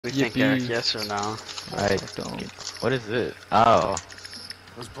We think Eric, yes or no? I don't. What is it? Oh.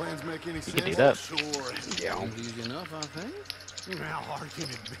 Those plans make any You sense? can do that. Sure. Yeah. Easy enough, I think. How hard can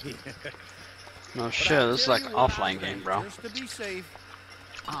it be? No shit, this is like offline game, bro. Just to be safe,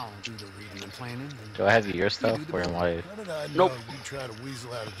 I'll do the reading and planning. And Do I have your stuff? Where am I? how did I know Nope. you'd try to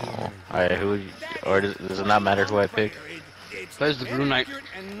weasel out of doing Oh. anything? Alright, who would you, or does it not matter who I pick? Plays the Blue Knight.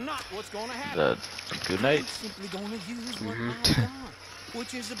 The Good Night? Simply gonna use what Mhm. I got,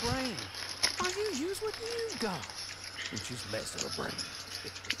 which is a brain. Why you use what you got, which is less of a brain.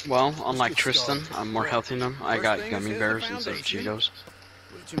 Well, unlike Tristan, I'm more healthy than him. I got gummy bears instead of Cheetos.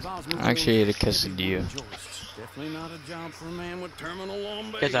 I actually ate a quesadilla. Definitely not a job for a man with terminal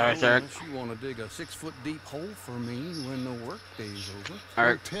lumbago. Get that right there. Unless you want to dig a 6-foot deep hole for me when the work day's over.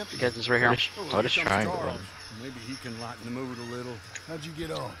 Alright, get this right here. What is triangle run? Maybe he can lighten the mood a little. How'd you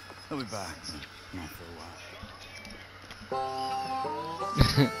get on? I'll be back. Not for a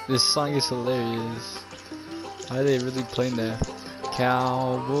while. This song is hilarious. Why are they really playing that?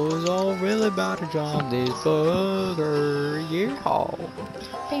 Cowboys all really about to drive this bugger, yeehaw.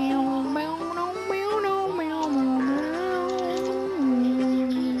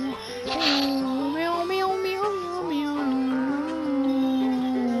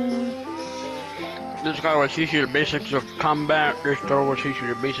 This guy will teach you the basics of combat, this guy will teach you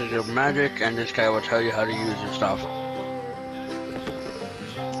the basics of magic, and this guy will tell you how to use your stuff.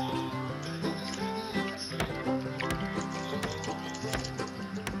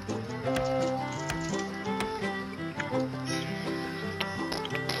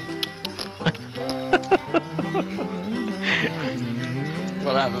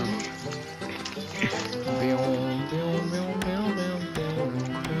 What happened?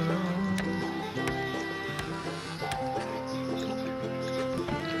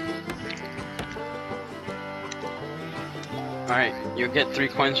 Alright, you get 3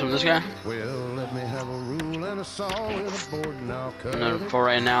 coins from this guy. Well, let me have a rule and a saw and a board and I'll cut And then it. for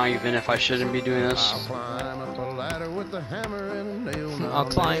right now, even if I shouldn't be doing this, I'll climb up a ladder with a hammer and a nail. I'll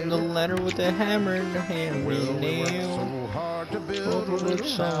climb the ladder with a hammer and a hammer Well, and we worked nail. so hard to build a It's little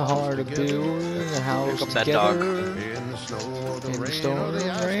so house hard to together. build a house Pick up that dog. together. In the snow or the In the rain storm, or the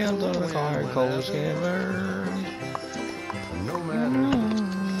ice rain, cold on the wind, car, cold whenever, skinner. no matter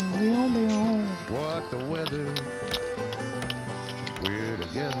what the weather, we're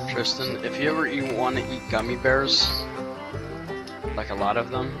together. Tristan, if you ever want to eat gummy bears, like a lot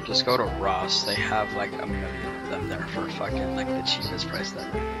of them, just go to Ross. They have like a million of them there for fucking like the cheapest price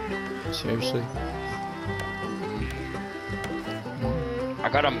there. Seriously? I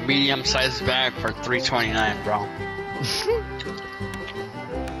got a medium-sized bag for $3.29, bro.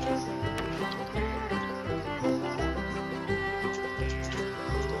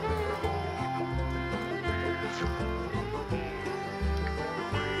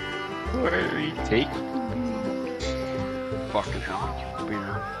 Where do you take? Fucking hell.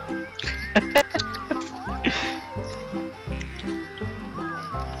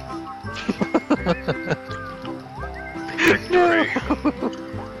 Victory.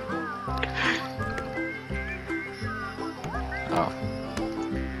 Oh.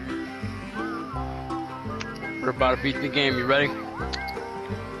 We're about to beat the game. You ready?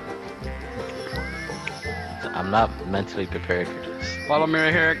 I'm not mentally prepared for this. Follow me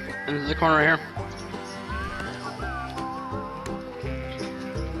right here. In the corner right here.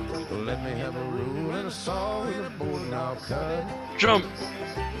 Let me have a rule and a saw and a board and I'll cut it. Jump.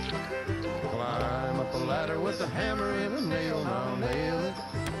 Climb up a ladder with a hammer and a nail and I'll nail it.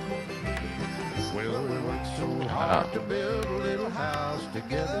 Well, we worked so hard to build a little house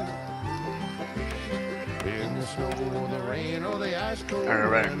together. In the snow or the rain or the ice cold.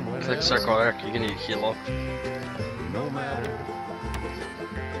 Alright, wind, right. Click whenever, circle, Eric. You can need to heal up. no matter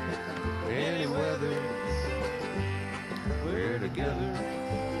any weather, we're together.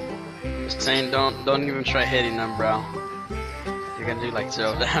 Just saying, don't even try hitting them, bro. You're gonna do like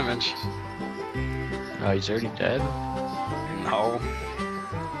 0 damage. Oh, he's already dead? No.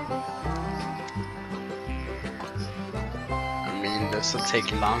 I mean, this would take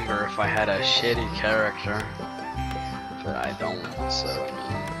longer if I had a shitty character. But I don't, so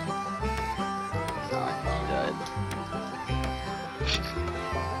I mean, he died.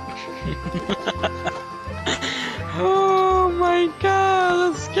 Oh my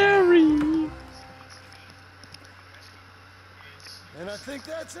god, that's scary! And I think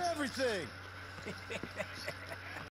that's everything.